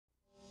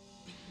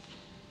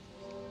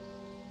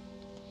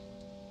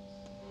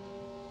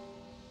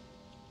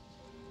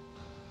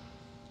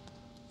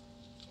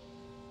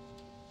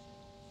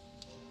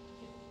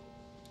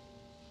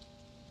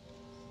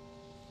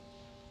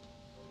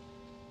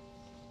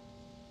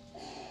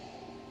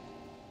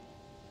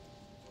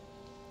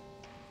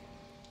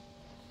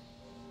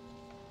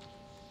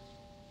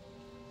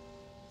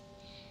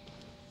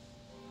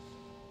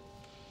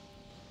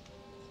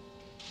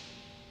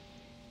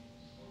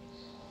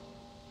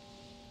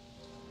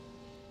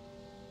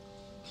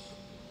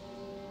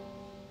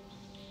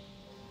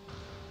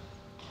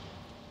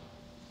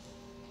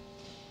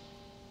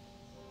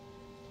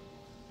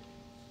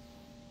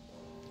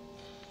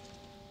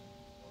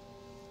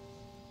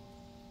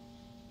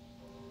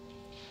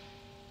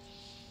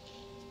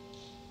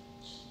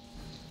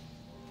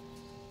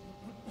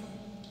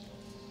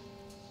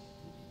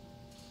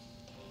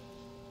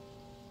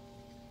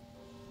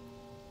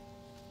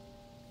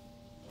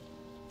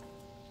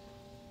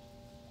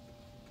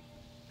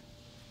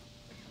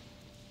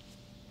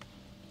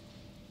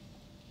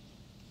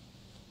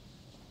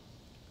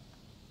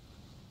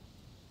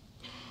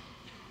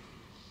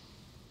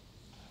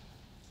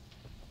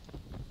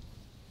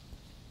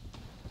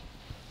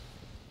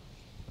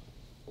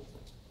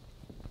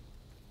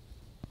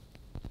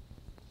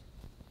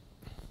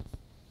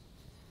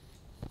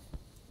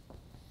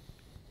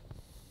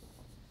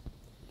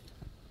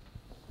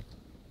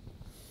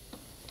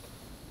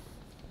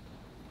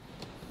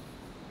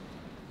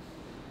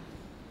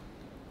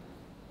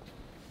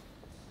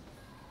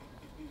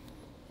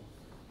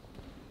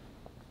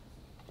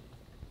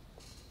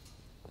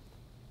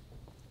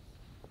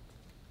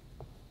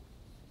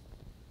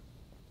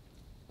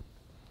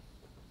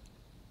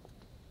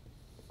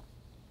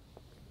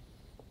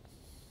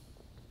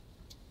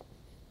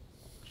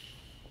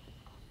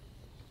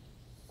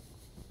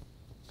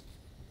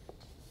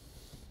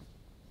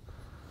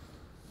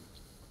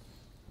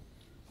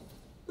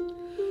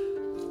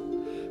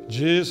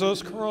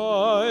Jesus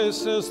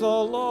Christ is the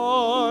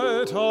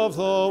light of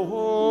the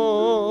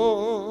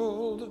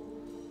world.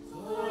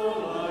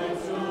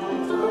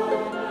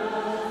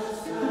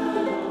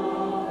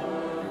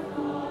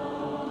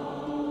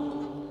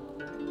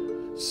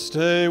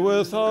 Stay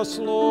with us,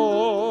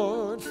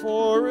 Lord,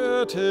 for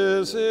it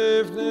is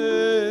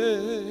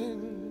evening.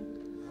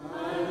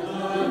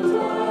 And the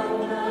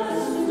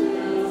darkness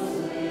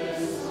fills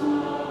this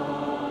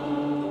house.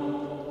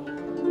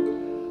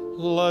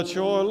 Let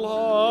your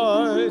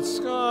light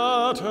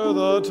scatter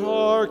the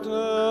darkness.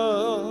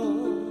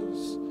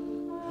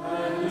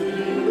 And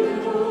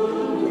illuminate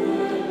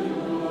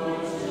your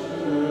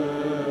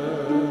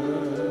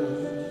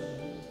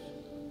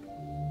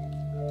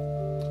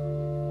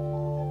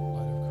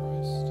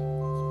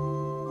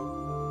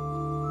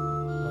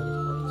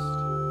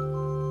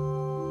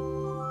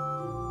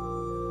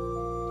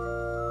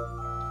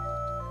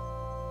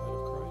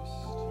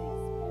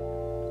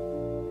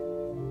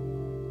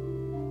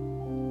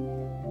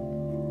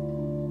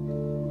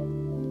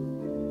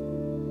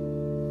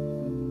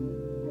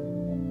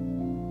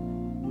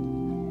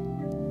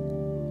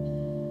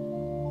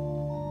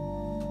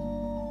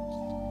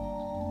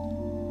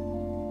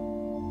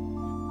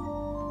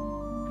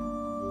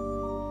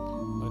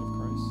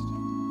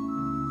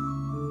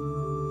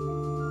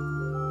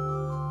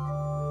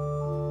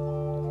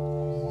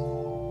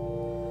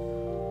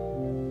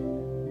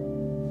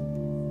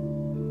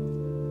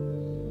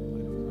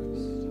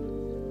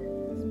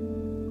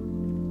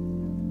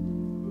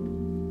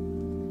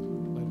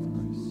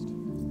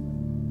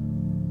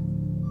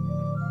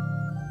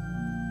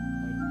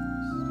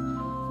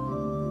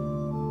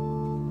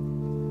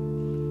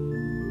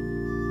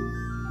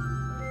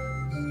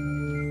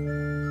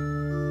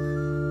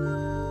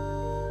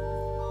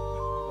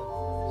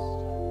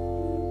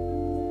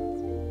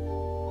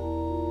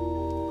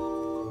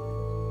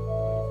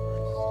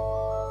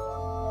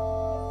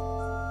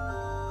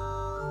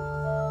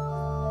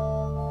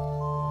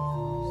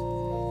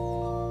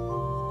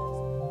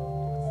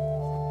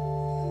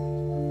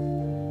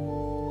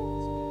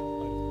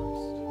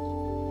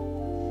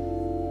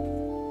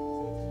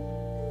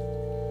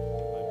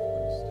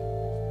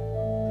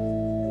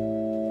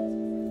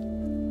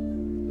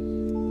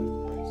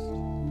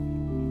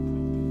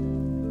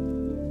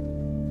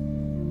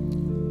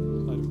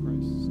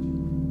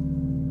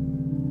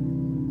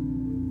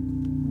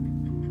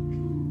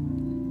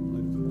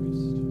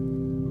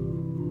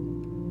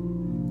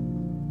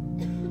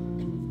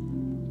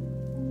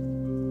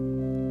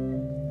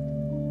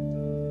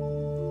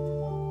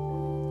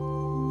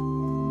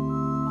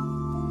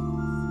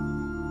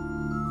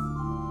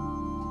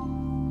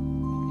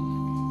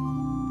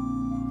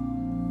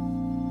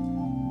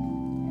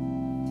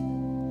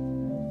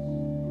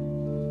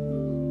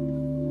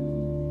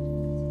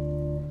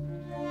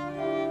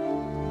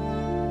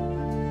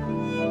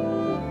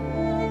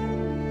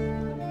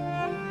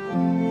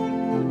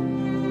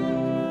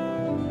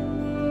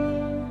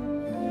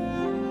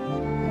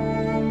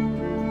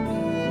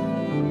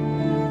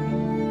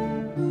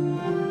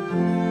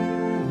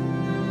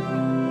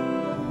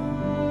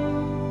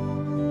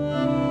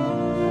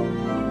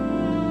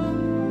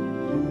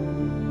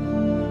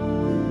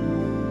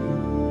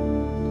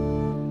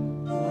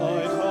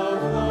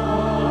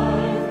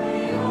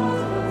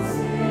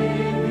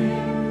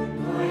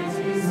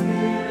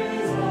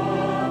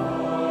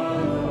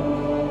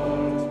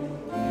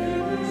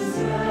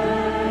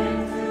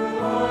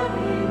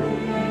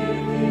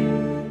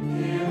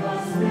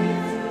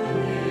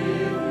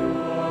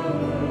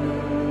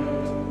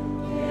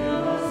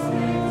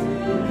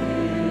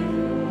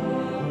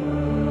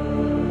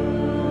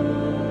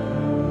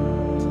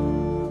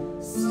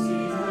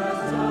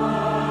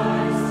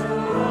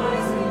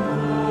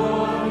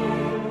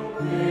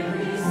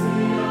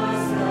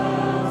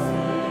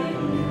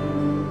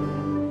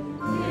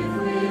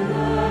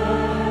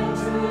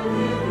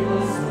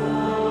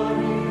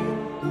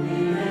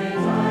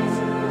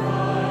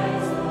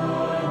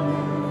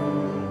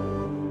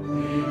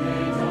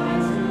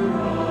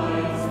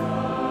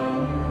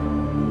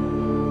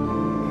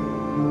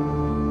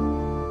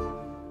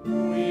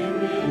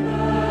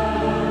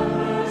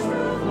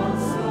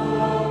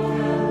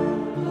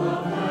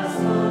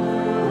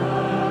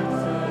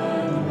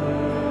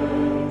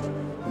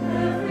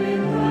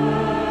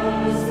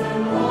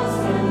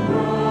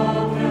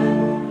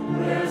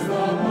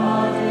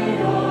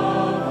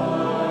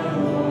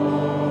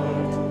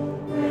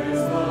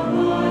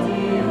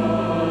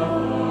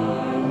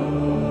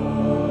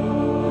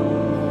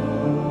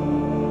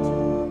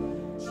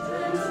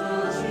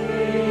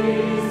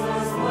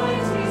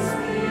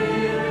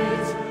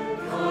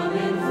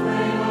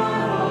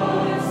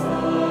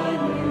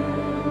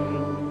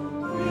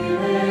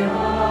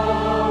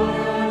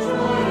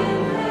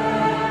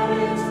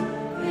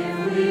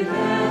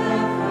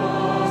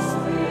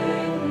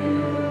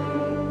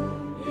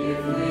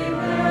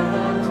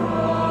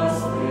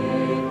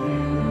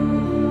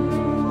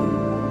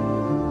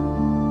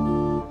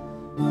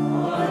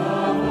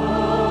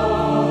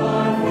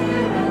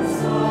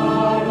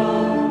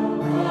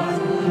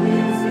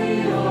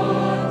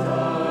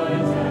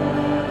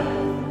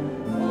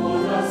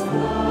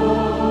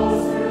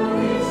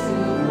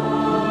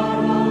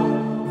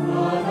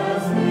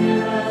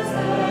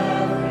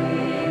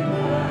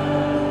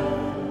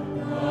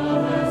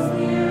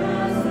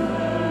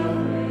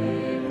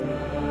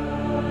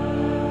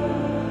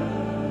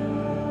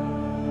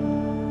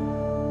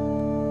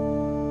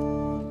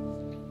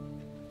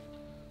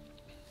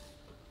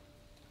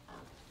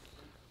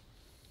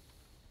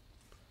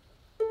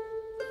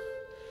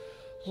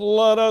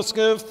Let us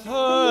give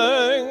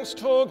thanks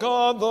to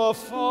God the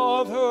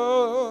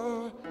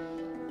Father,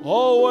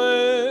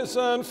 always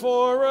and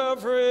for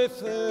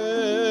everything.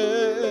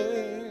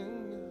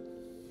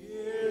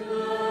 In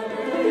the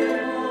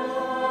name of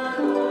our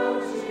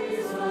Lord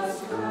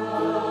Jesus Christ.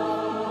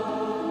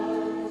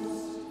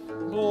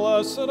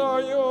 Blessed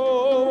are you,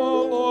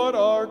 O Lord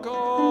our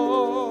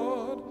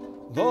God,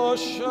 the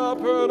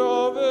Shepherd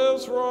of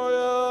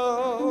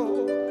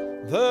Israel,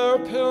 their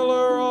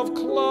pillar of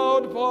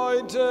cloud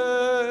by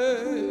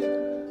day,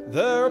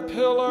 their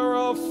pillar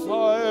of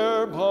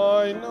fire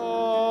by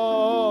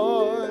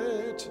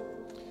night.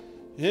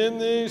 In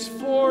these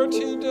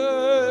 40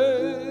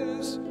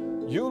 days,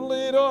 you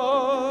lead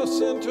us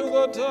into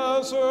the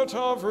desert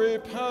of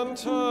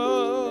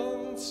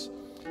repentance,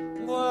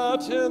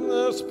 that in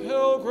this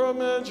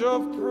pilgrimage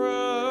of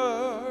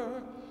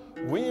prayer,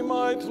 we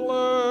might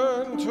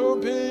learn to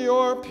be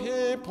your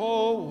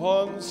people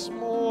once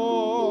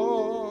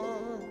more.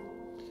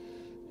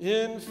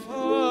 In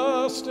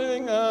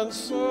fasting and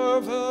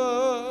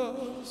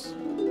service,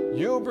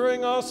 you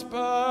bring us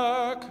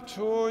back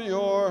to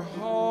your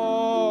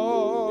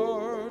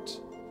heart.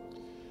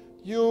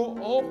 You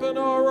open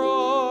our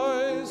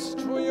eyes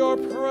to your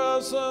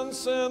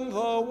presence in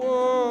the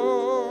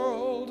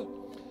world,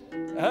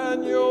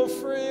 and you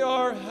free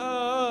our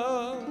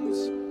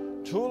hands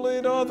to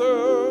lead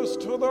others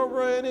to the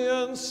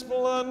radiant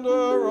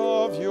splendor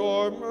of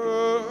your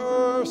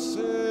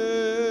mercy.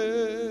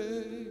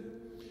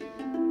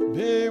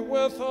 Be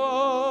with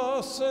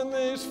us in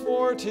these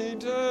 40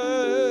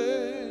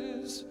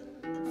 days,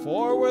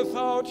 for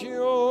without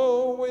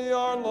you we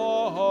are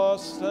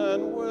lost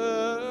and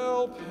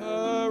will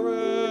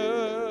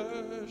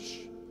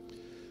perish.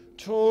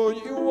 To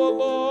you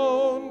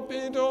alone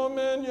be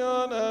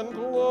dominion and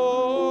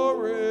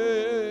glory,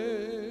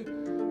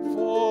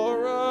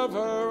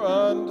 forever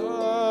and ever.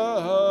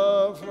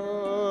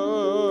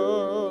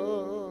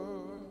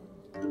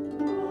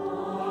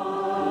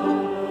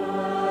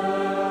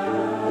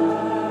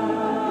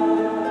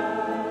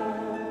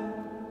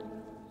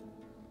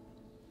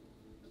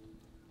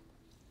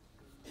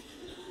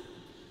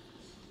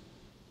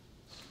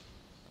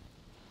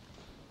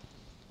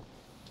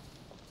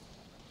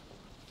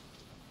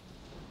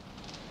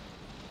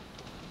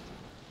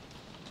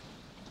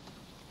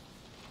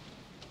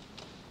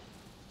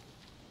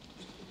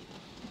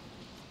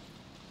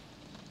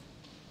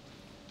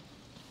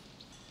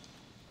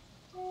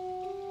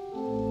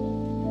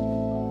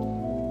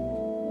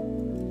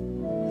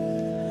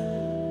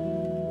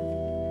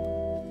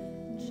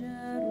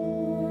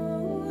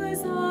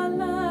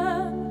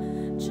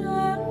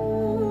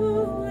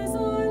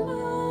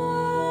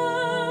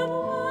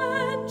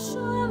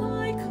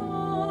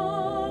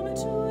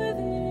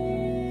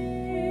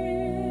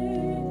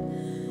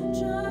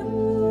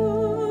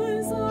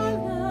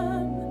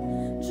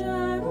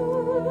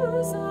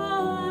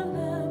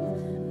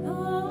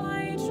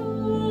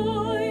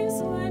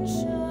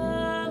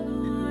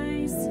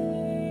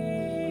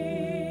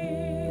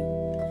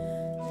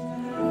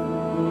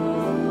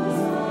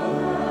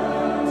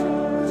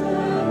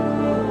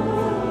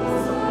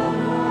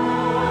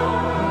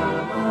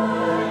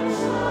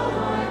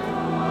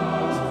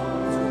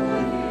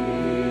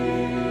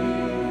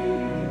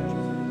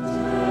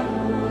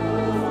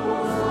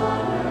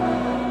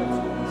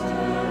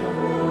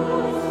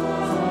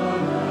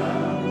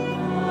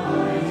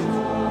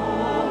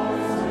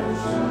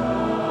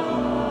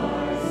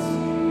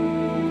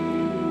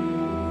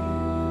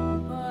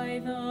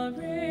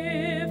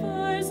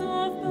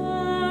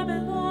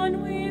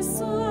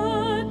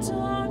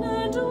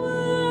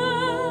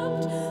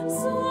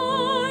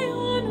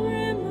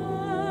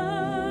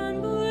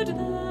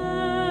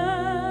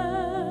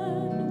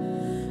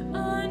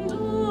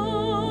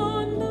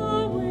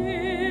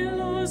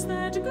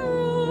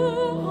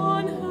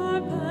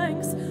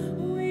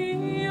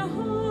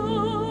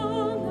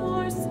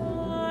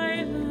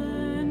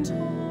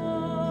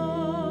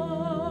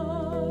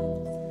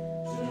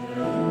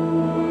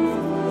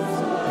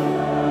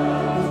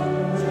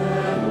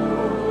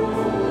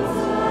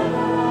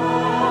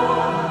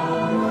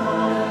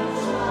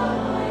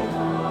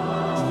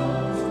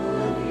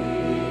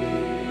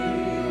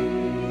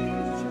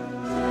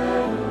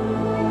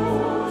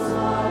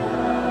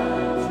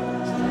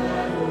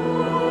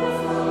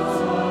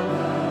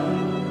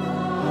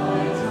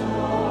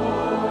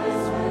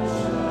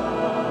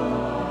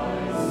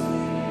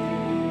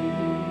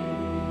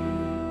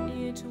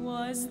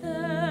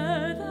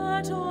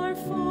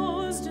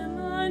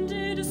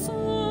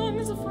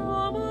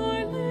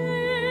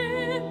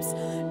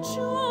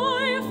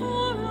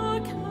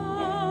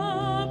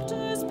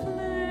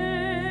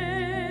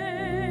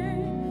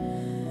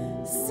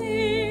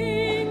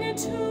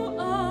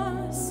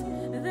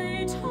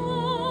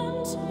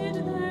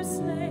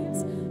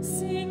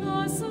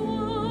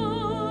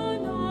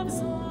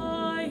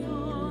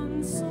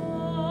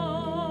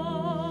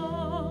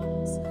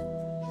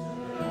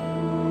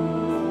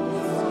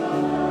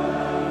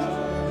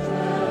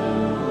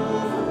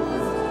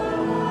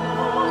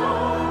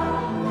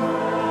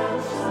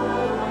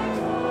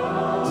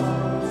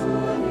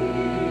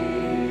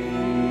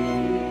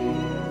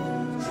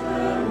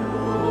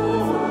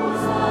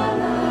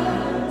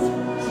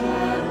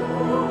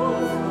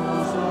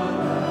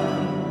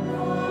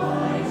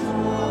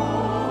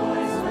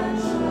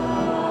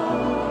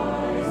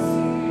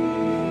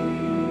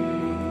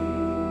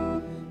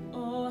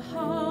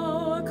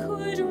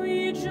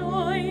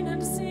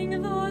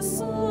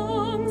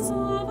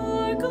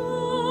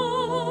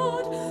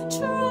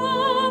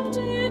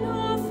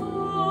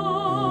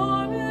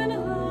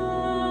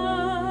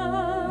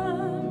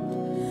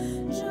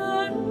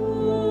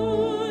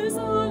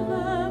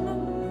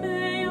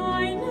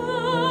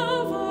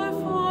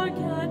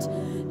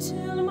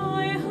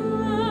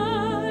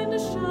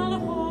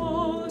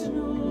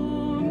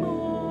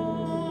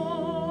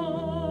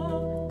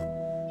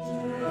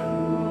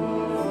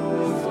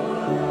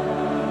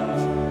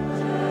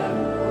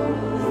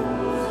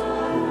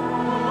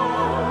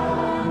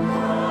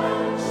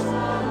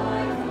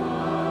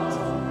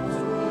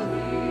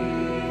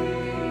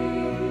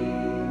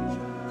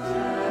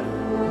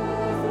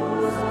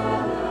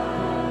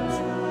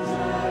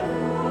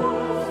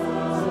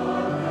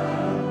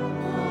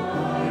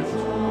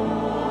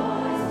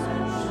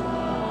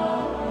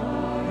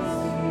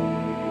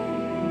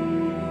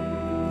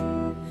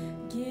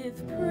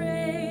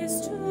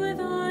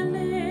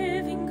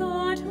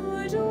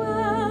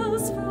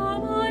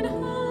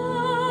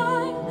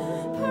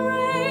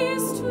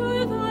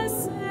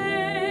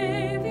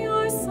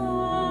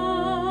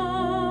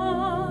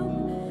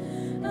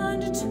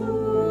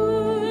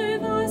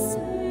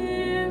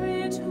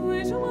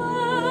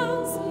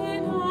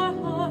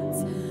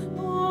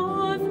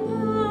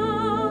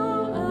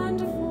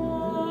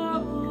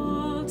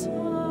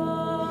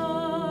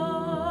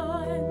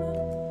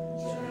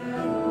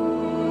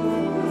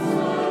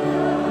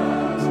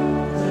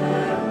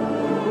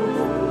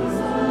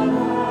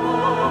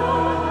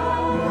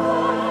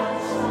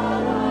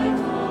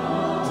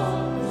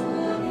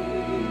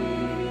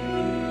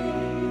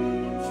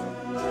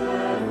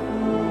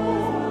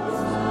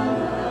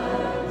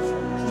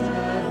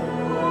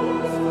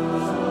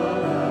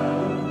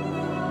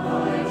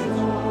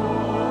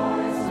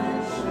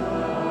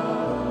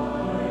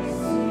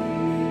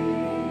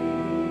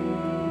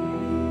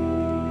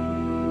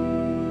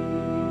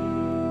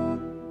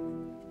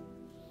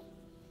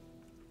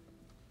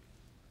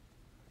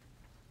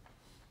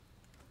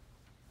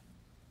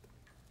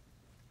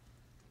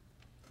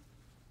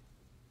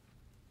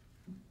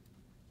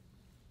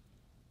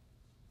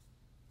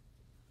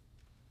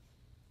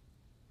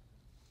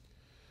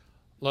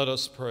 Let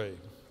us pray.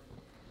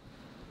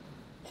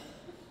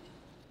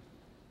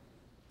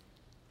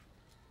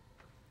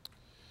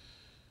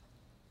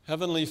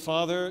 Heavenly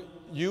Father,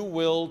 you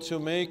will to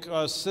make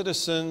us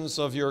citizens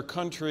of your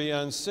country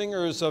and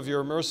singers of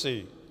your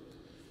mercy.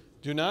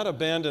 Do not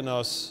abandon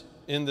us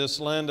in this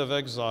land of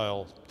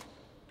exile,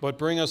 but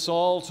bring us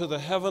all to the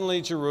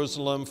heavenly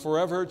Jerusalem,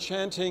 forever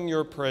chanting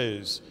your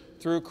praise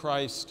through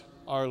Christ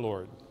our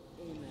Lord.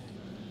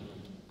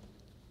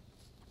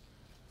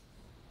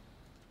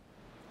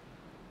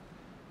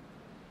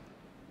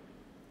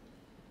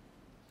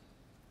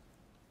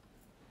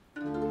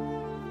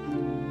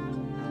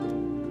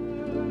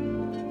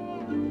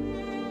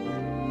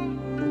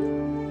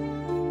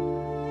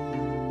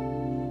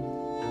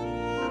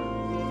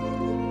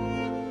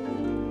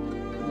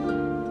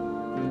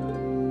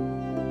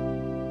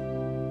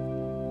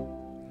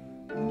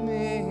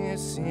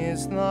 This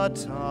is the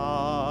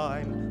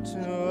time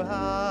to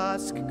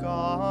ask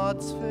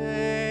God's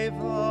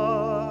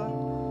favor,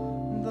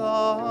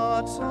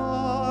 the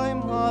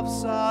time of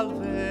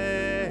salvation.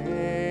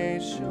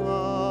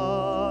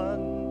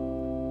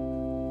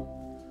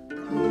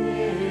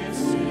 This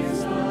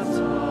is the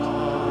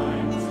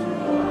time to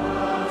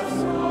ask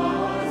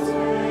God's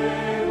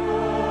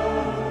favor,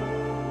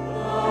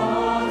 the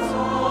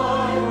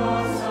time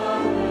of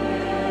salvation.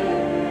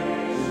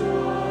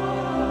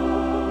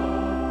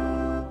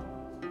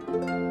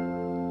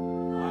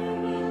 I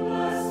will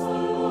bless the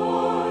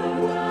Lord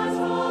at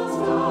all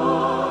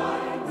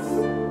times.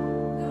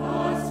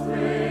 God's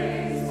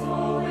praise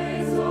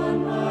always on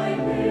my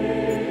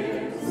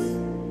lips.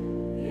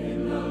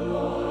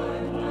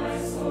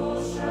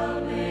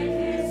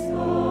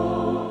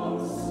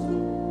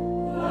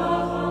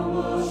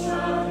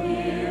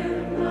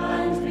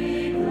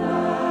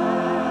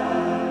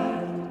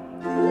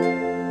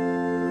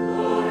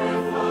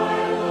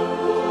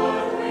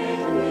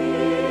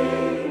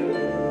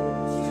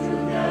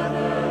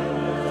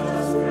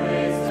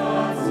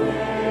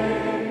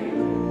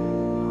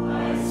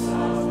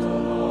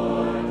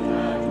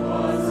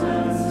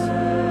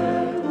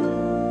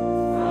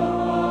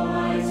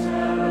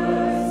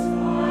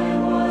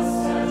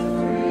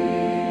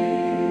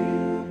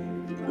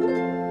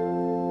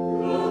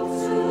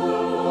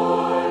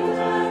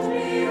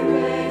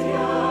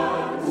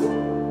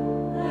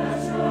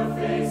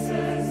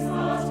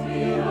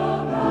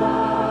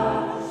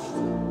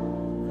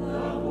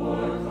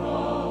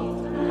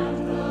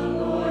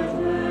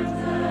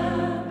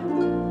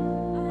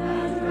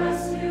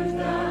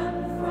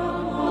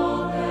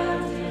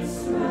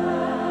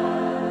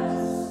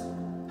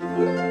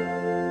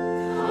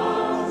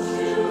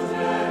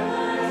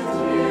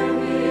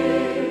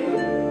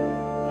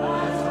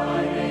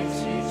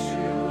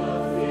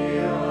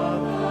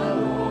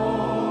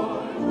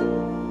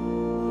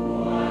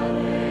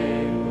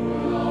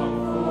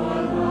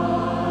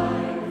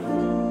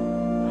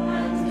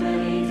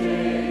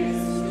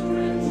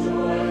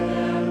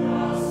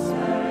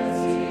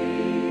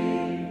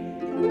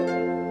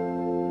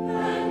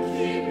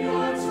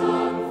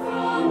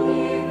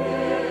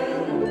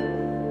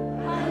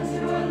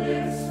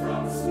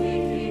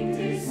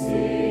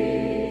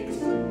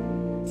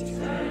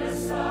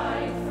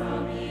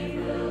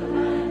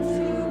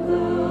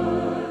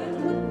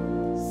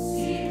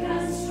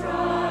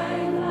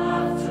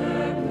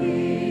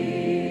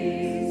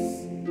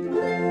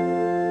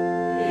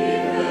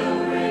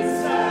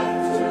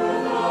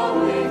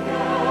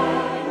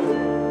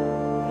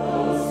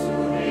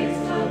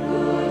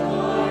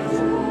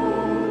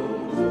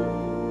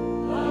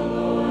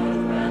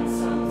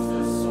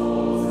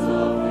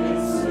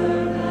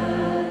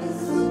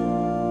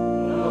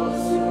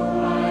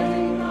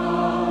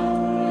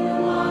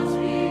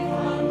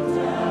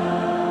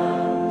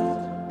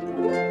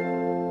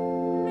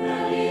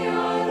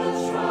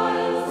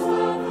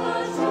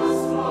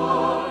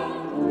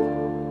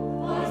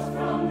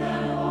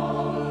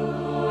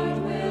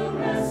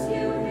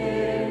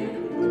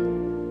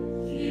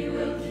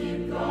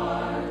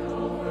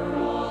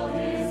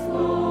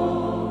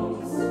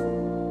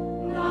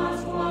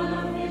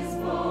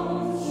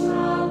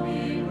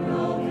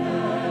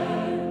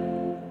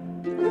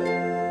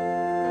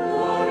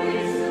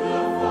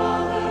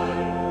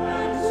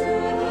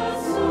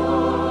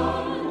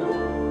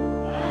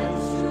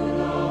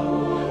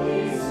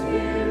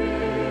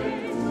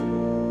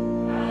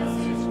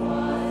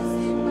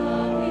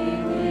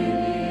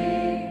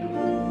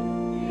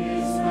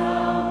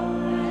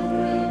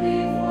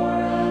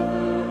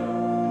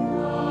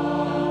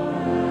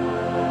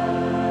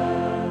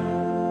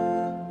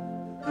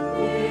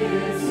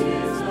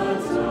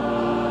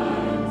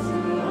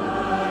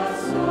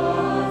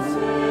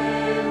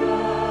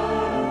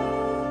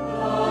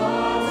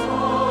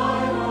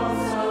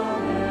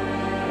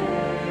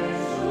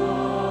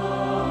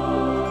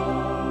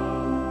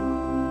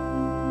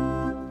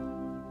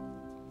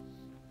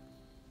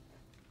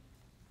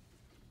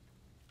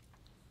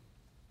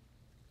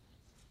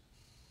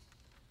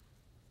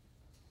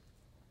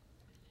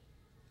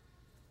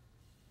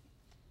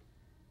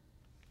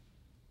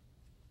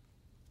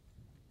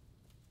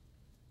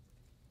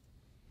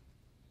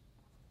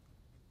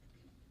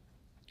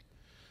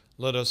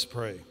 Let us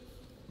pray.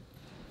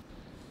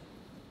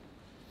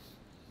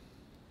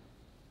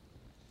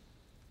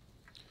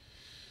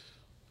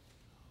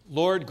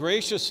 Lord,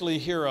 graciously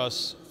hear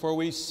us, for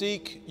we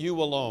seek you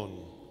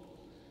alone.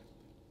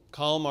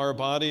 Calm our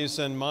bodies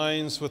and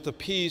minds with the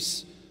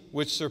peace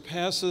which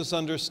surpasses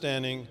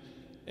understanding,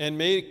 and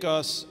make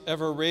us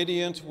ever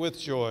radiant with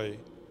joy,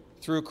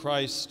 through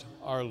Christ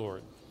our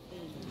Lord.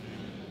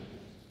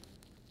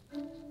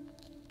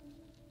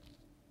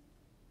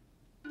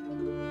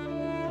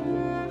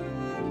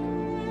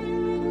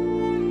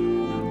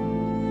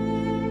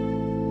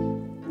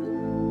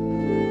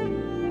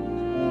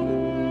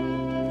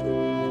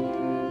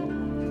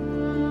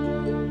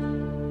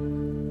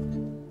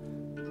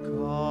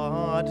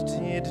 God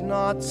did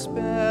not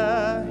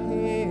spare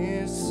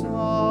his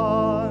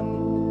Son,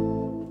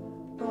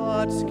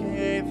 but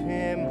gave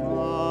him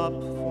up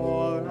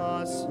for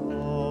us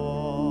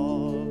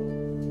all.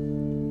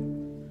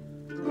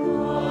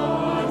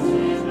 God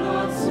did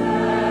not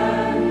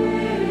spare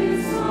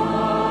his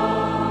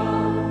Son,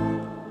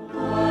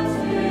 but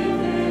gave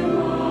him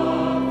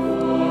up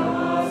for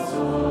us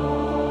all.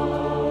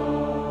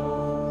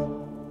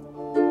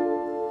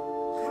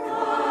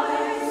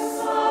 Christ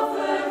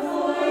suffered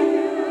for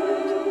you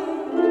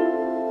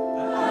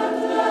and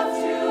left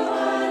you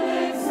an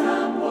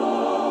example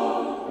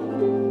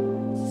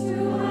to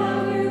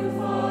have you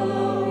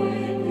follow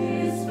in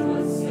his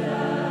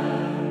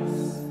footsteps.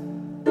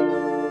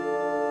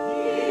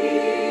 He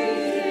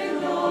did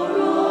no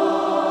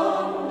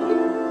wrong,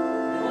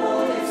 no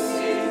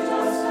deceit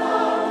was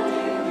found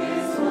in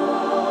his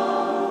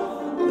love.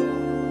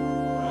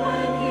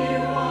 When he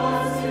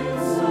was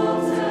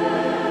insulted,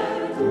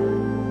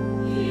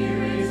 he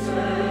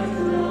returned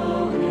no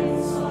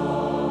insult.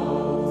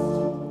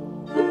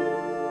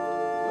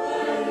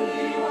 When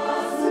he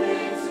was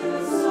made to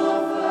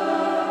suffer,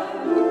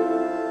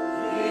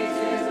 he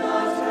did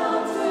not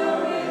counter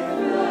with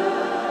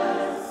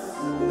less.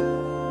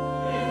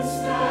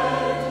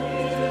 Instead, he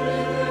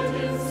delivered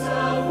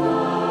himself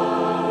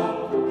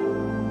up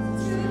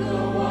to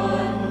the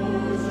one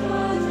who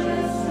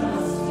judges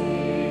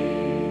justly.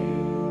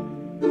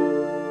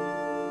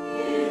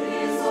 In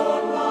his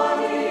own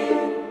body,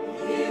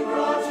 he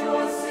brought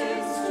your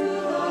sins to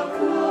the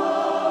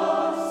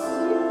cross,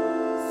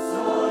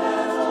 so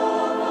that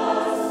all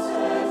us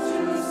dead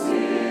to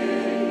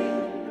sin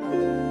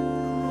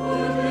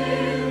could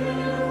live in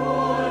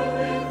accord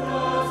with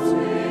God's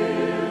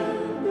will.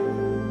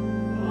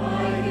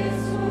 By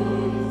his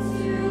wounds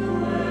you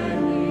were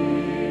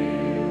healed.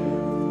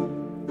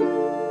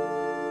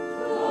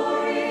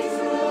 Glory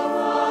to the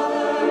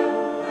Father,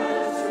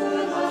 and to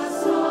the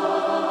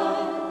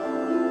Son,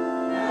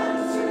 and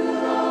to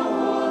the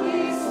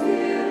Holy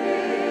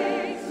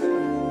Spirit,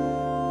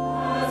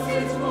 as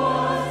it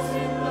was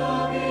in the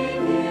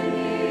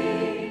beginning,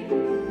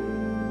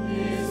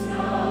 is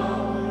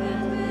now, and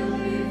will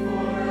be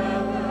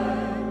forever.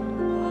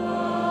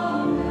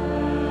 Amen.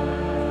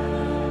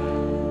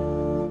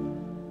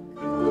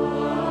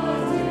 God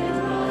did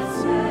not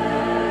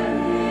spare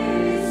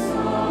his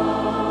Son,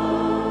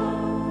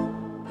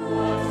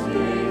 but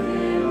gave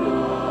him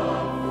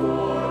up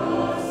for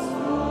us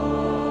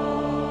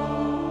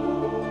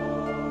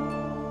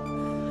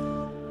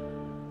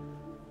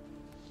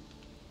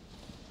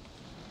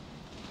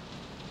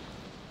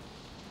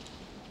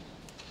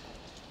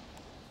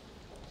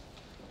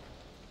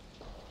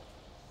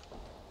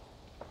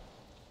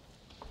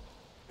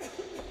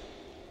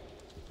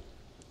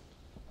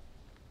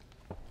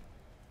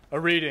A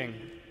reading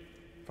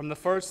from the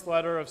first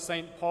letter of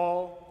St.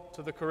 Paul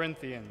to the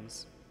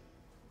Corinthians.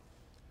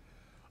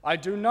 I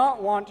do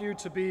not want you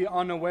to be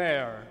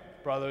unaware,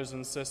 brothers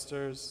and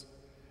sisters,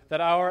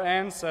 that our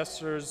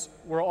ancestors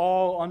were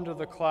all under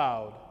the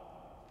cloud,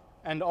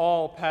 and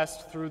all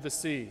passed through the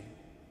sea,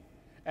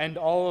 and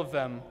all of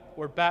them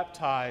were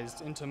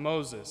baptized into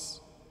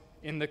Moses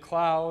in the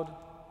cloud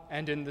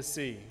and in the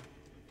sea.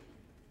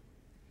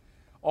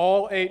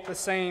 All ate the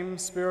same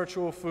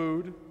spiritual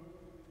food,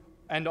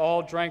 and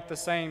all drank the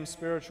same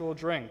spiritual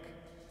drink,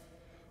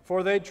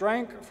 for they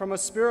drank from a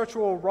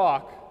spiritual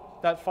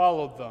rock that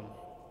followed them,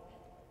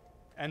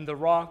 and the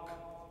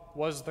rock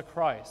was the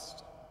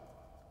Christ.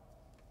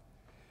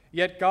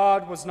 Yet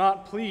God was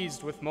not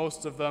pleased with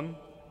most of them,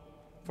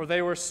 for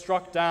they were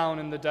struck down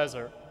in the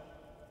desert.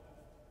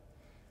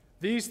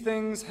 These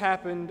things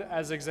happened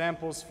as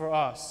examples for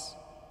us,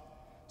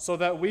 so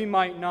that we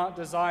might not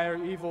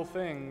desire evil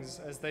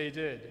things as they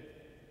did.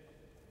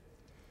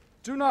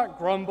 Do not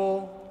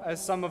grumble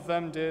as some of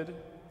them did,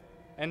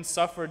 and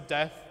suffered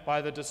death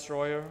by the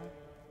destroyer.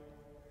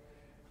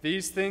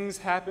 These things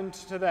happened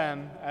to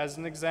them as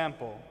an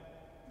example,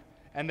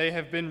 and they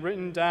have been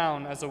written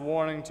down as a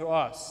warning to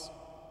us,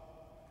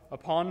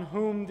 upon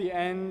whom the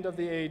end of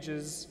the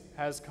ages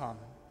has come.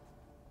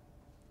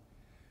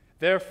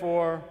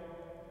 Therefore,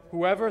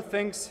 whoever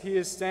thinks he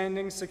is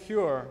standing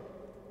secure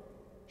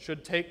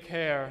should take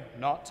care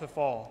not to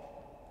fall.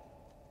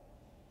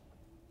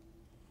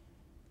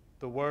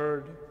 The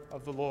word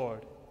of the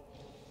Lord.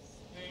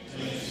 Thanks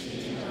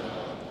be to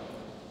God.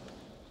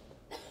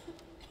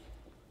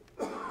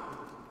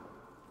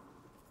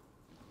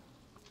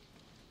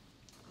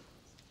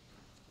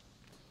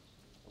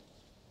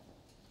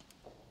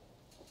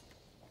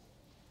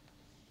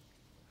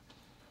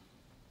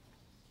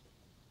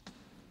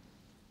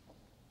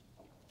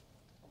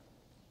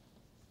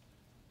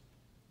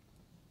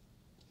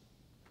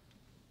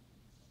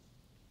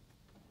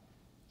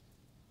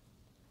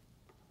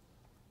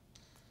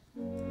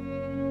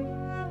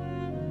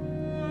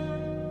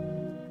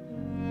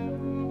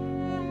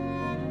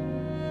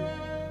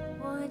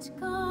 What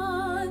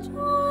God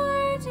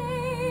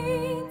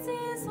ordains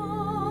is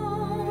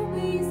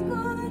always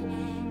good.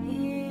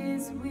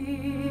 His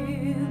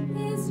will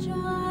is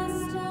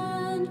just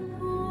and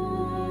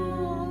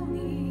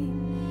holy.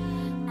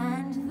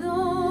 And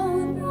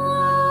though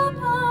the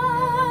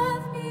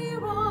path be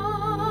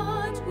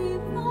wrought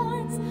with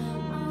thorns,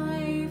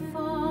 I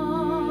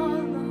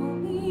follow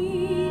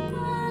meek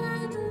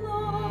and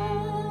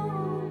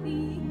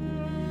lowly.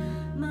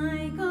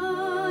 My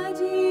God,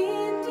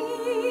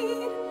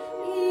 indeed,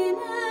 in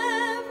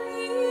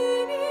every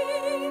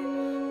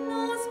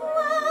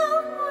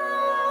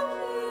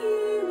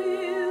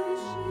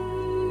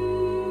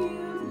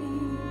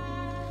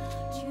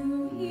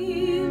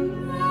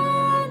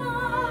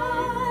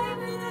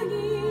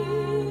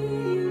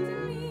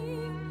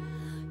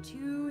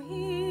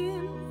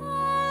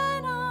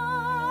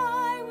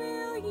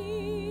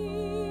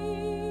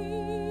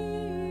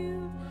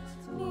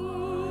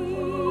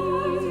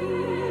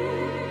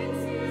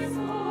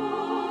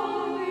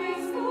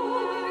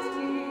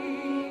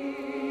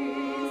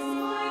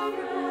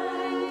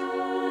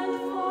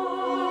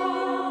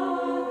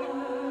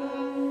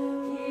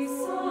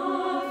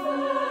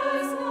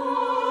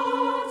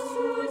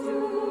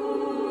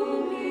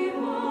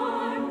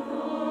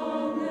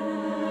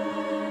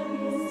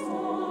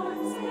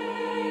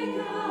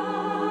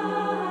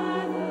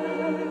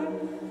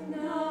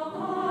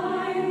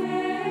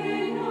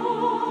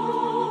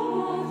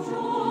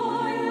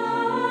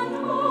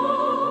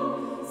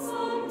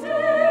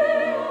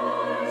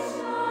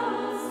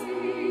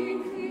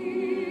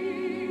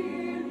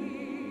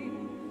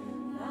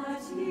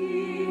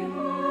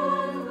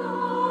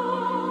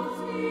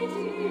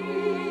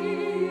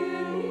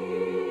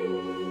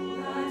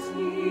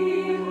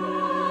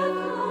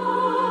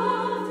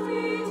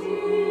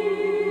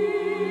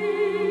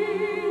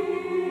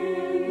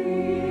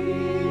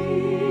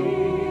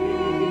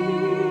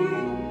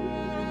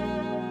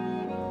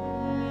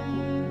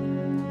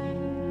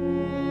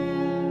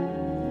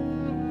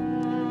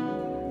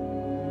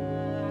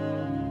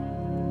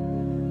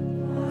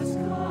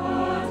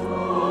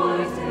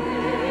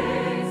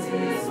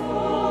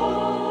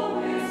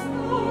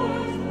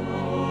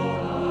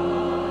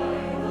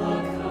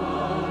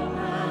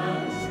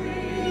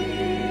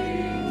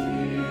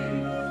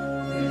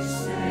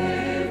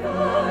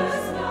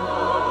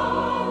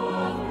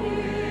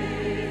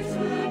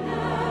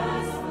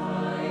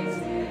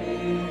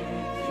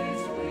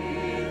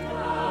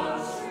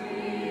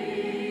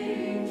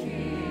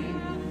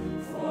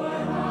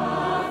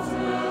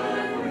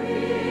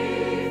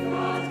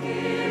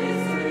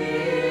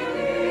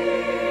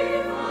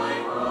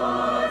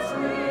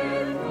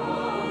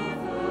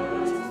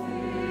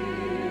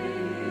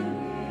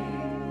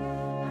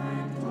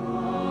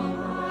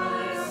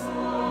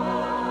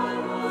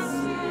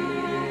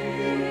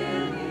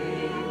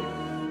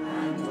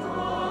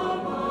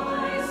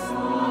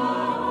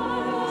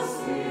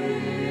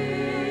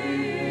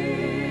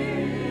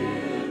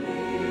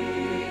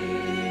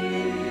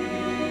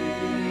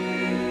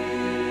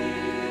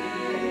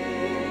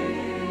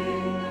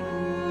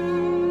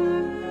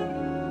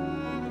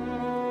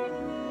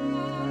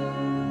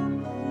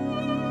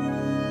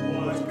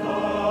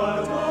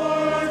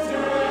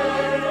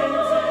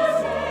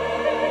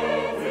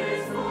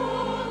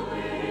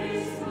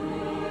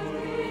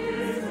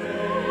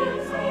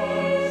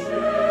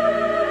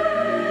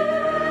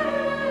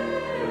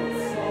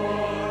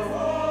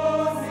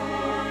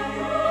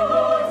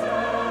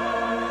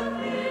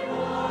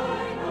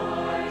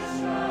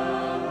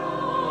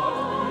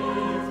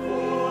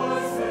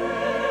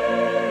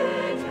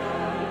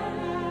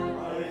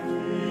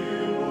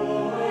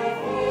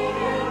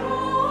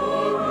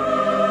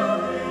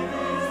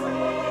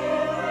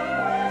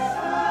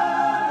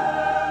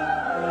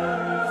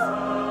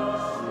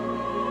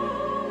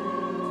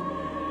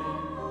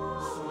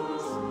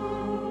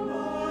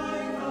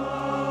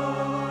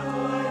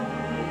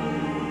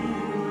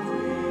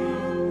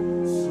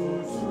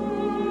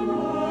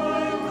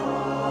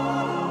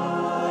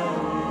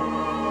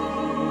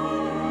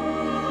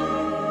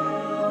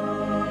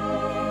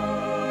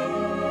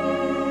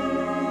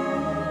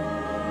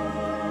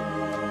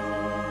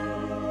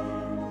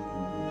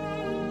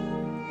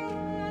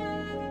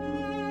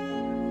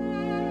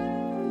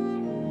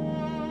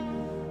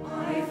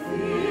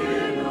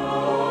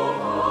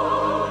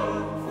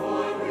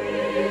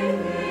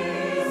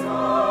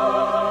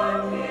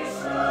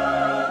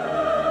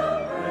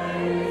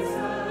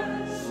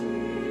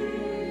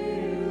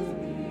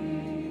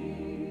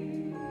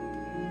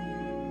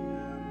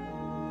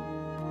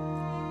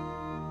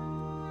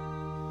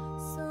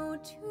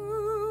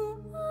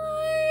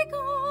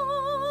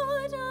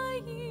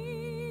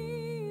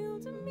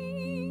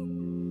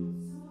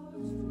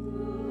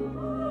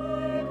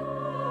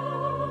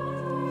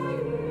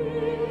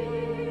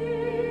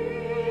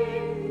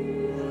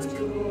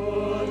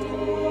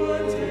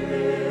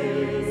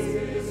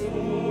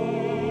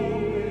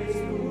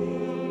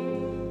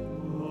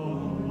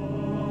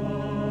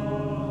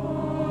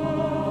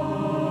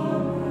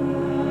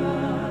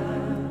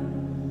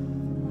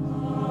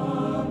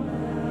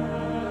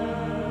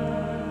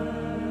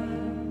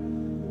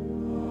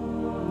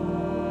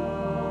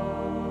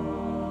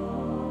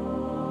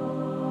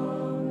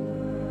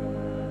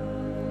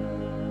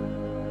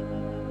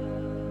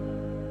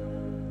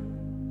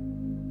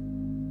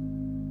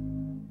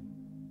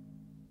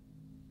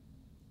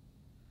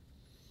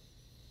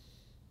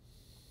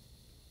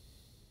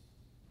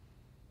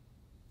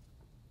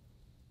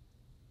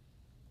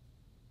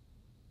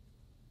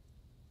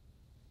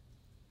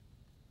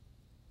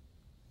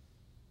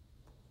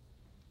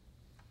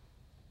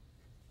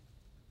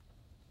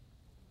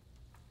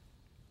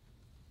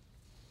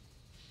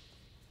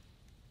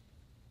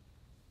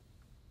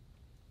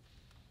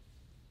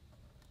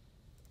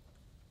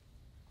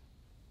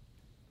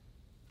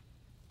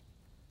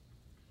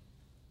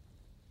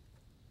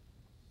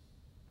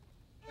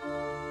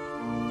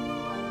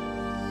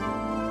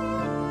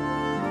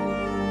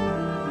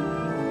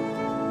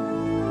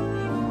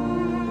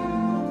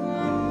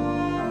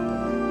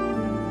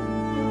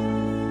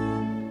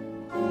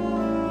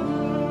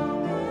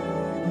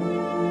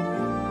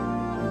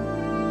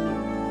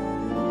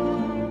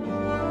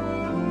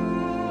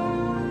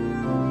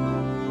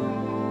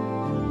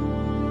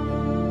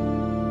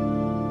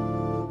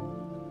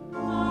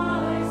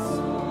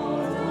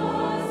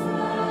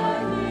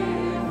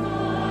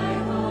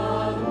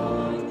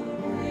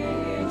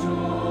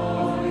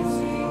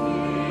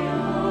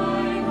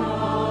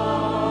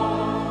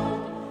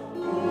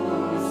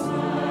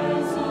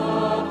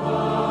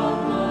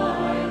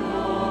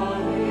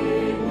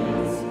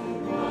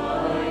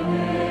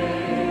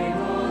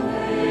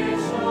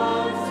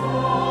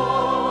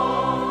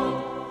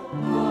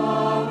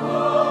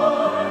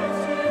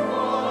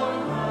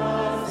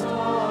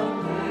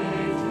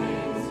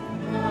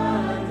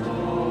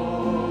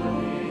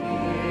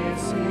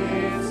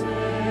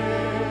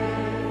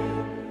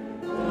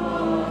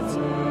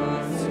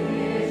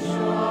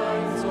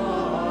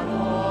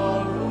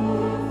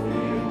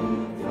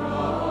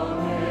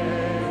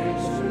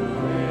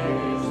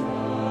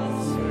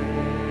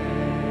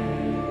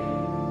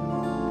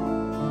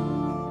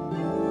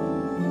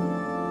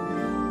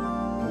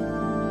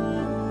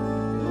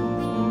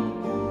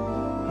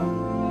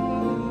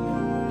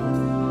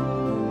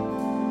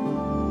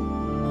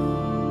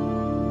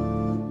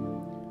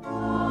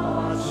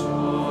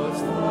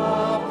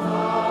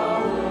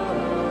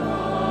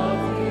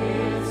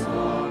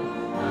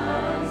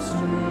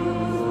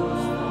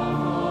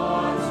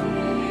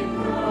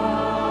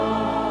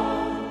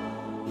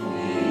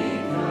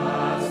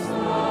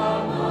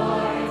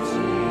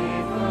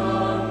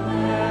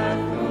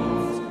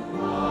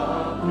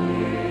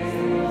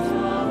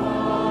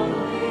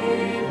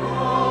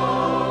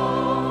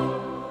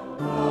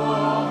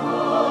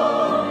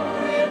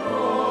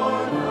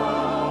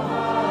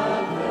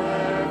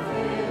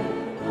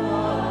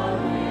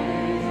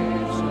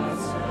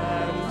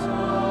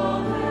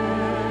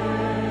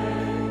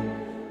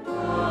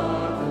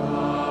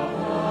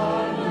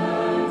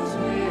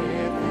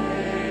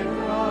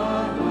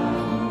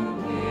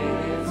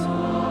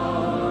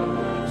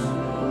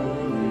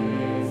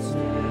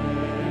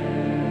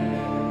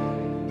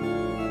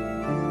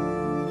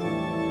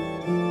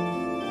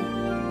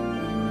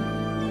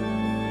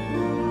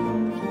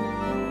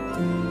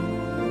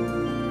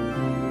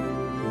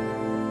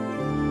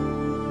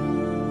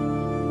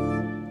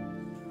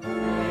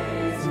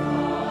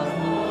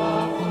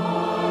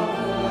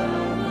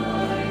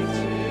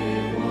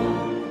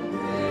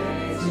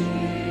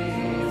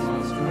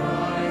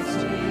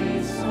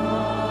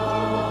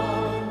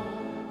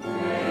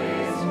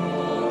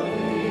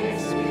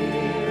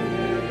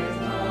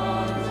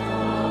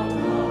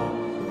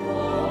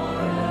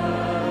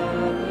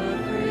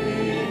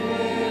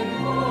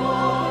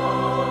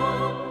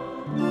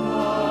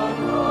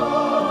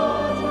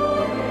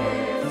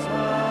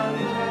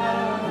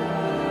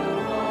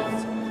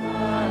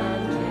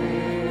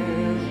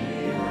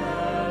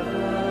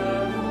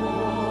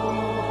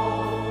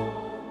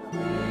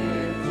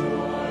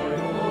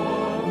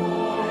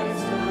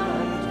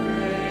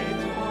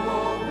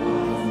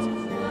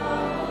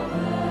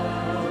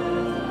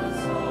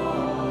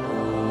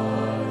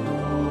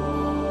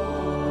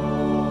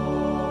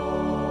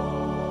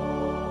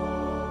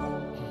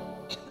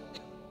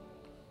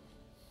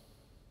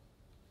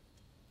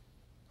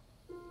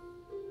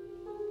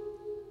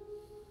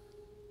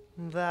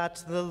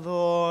that the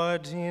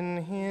Lord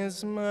in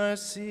his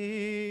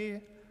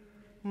mercy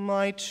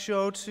might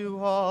show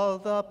to all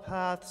the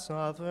paths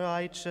of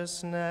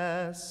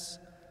righteousness,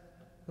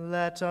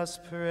 let us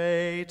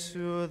pray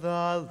to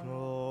the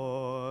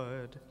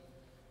Lord.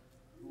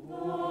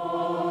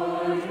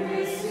 Lord,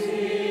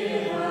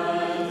 receive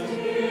and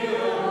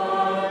hear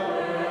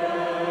our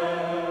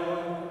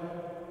prayer.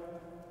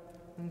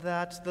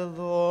 That the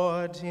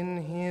Lord in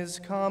his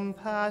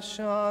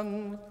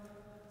compassion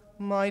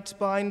might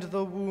bind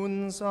the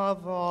wounds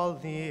of all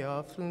the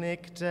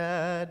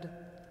afflicted,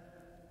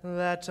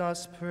 let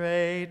us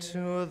pray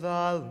to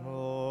the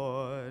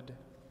Lord.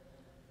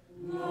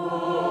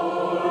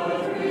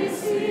 Lord,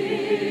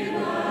 receive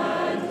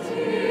and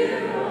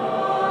hear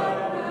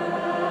our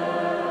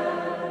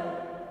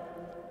prayer.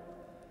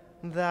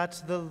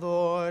 That the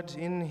Lord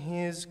in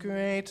his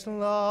great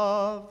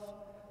love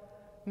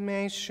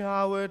may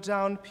shower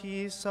down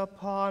peace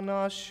upon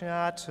a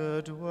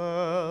shattered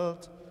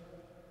world,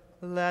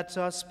 let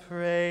us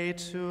pray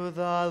to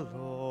the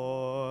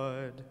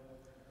Lord.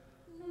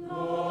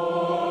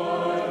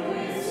 Lord,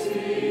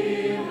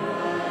 receive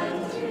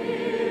and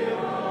hear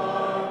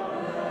our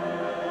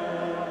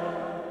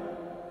prayer.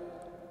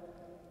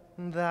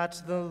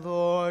 That the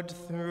Lord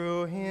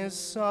through his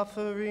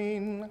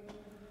suffering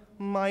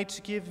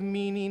might give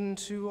meaning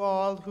to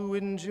all who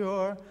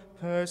endure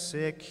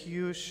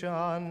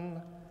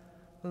persecution,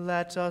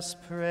 let us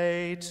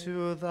pray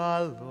to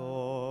the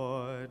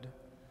Lord.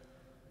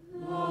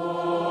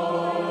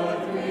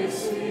 Lord,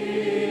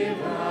 receive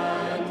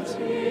and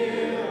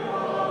hear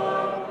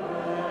our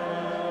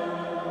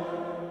prayer.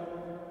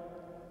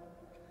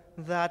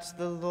 That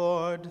the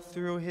Lord,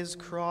 through his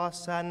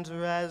cross and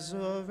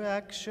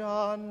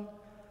resurrection,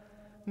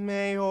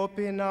 may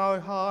open our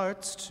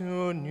hearts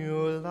to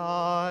new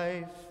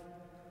life,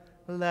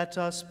 let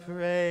us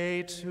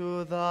pray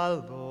to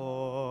the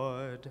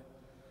Lord.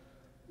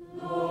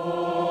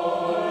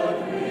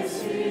 Lord,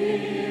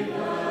 receive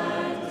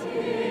and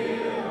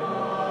hear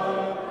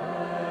our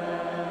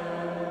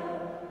prayer.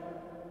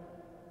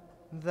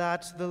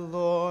 That the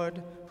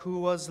Lord, who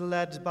was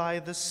led by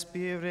the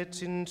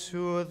Spirit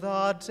into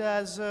the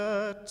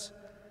desert,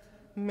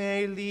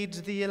 may lead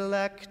the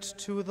elect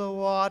to the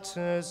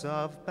waters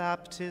of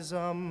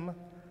baptism,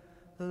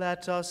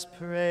 let us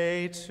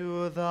pray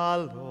to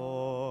the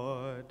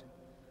Lord.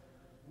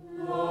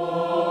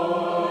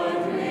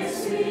 Lord,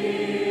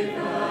 receive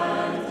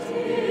and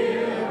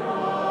hear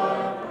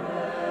our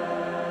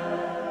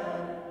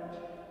prayer.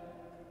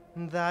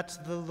 That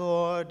the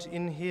Lord,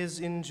 in his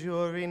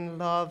enduring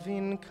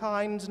loving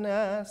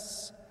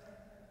kindness,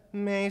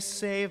 may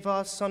save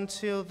us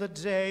until the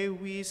day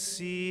we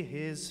see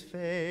his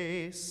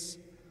face,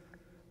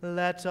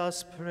 let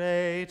us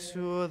pray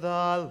to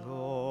the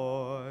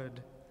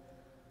Lord.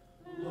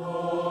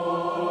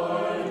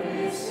 Lord,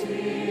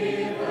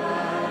 receive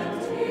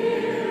and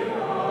hear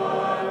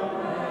our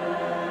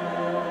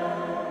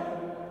prayer.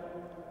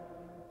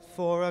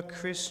 For a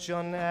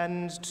Christian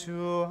end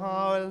to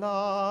our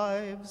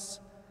lives,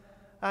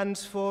 and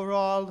for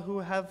all who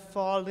have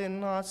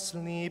fallen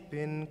asleep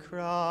in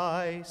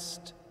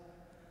Christ,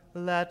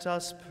 let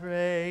us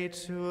pray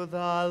to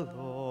the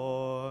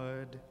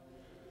Lord.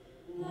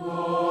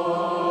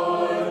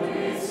 Lord,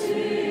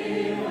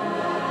 receive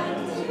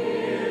and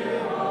hear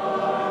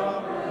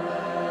our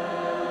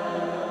prayer.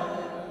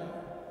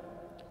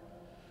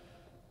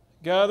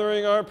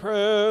 Gathering our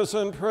prayers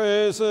and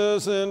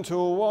praises into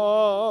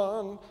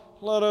one,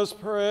 let us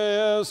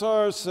pray as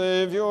our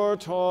Savior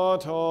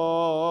taught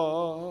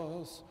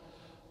us.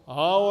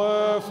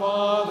 Our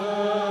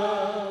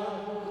Father,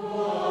 who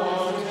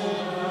art in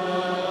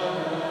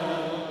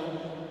heaven,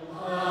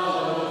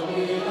 hallowed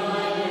be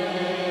thy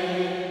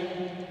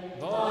name.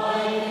 Thy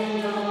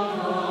kingdom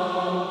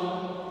come,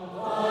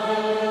 thy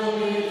will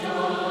be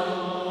done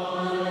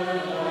on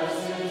earth as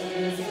it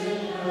is in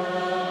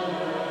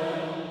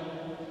heaven.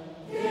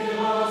 Give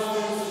us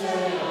this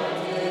day our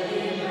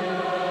daily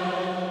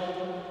bread,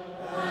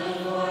 and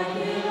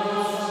forgive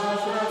us our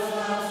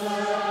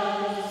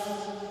trespasses,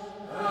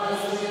 as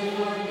we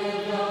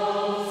forgive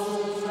those who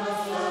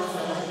trespass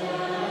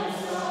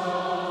against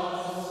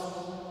us.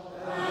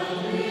 And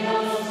lead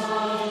us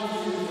not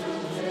into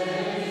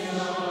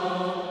temptation,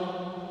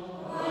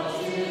 but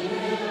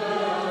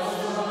deliver us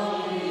from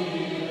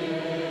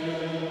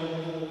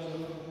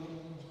evil.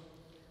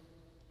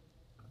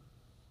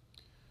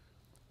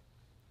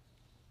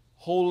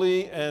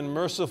 Holy and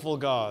merciful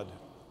God,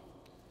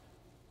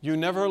 you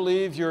never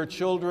leave your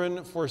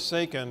children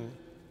forsaken,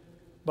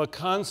 but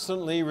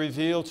constantly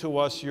reveal to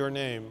us your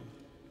name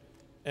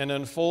and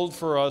unfold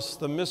for us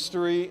the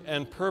mystery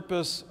and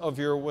purpose of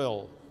your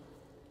will.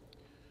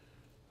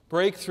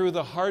 Break through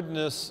the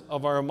hardness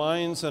of our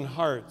minds and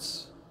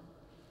hearts,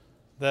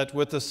 that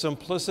with the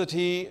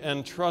simplicity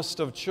and trust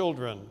of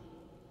children,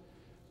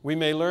 we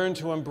may learn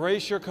to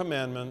embrace your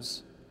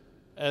commandments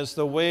as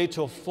the way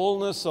to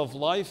fullness of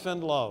life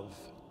and love,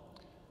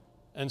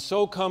 and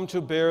so come to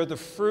bear the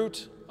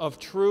fruit of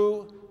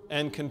true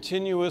and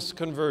continuous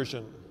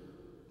conversion.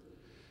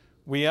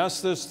 We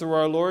ask this through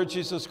our Lord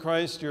Jesus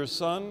Christ, your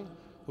Son,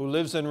 who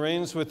lives and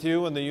reigns with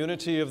you in the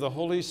unity of the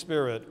Holy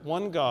Spirit,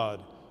 one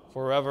God,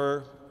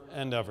 forever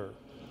and ever.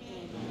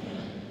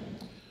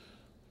 Amen.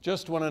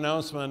 Just one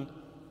announcement.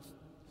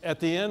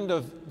 At the end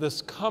of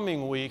this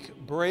coming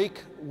week,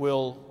 break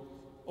will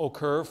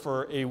occur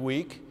for a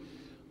week.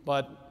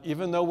 But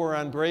even though we're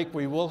on break,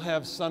 we will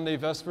have Sunday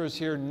Vespers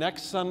here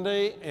next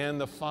Sunday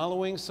and the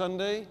following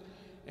Sunday.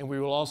 And we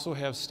will also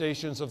have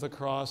Stations of the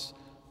Cross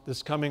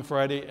this coming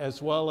Friday,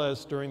 as well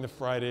as during the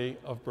Friday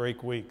of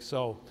break week.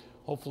 So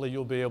hopefully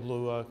you'll be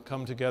able to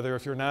come together,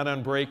 if you're not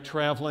on break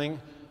traveling,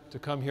 to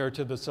come here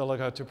to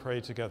Basilica to pray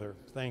together.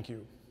 Thank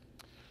you.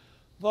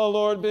 The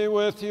Lord be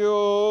with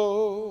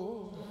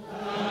you.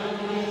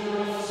 And with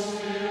your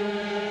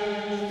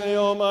spirit. The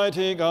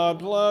Almighty God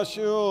bless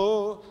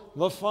you,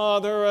 the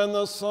Father and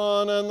the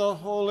Son and the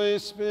Holy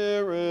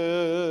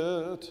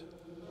Spirit.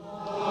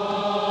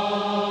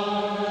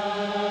 Amen.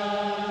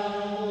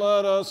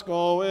 Let us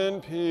go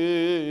in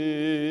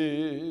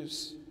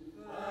peace.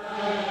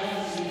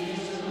 Thanks be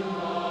to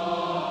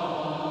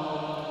God.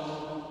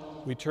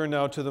 We turn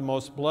now to the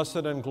most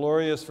blessed and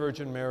glorious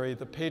Virgin Mary,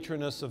 the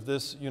patroness of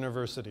this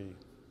university.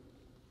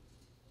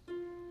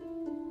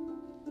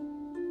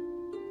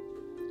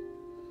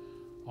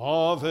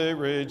 Ave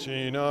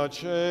Regina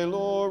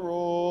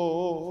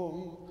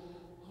Caelorum.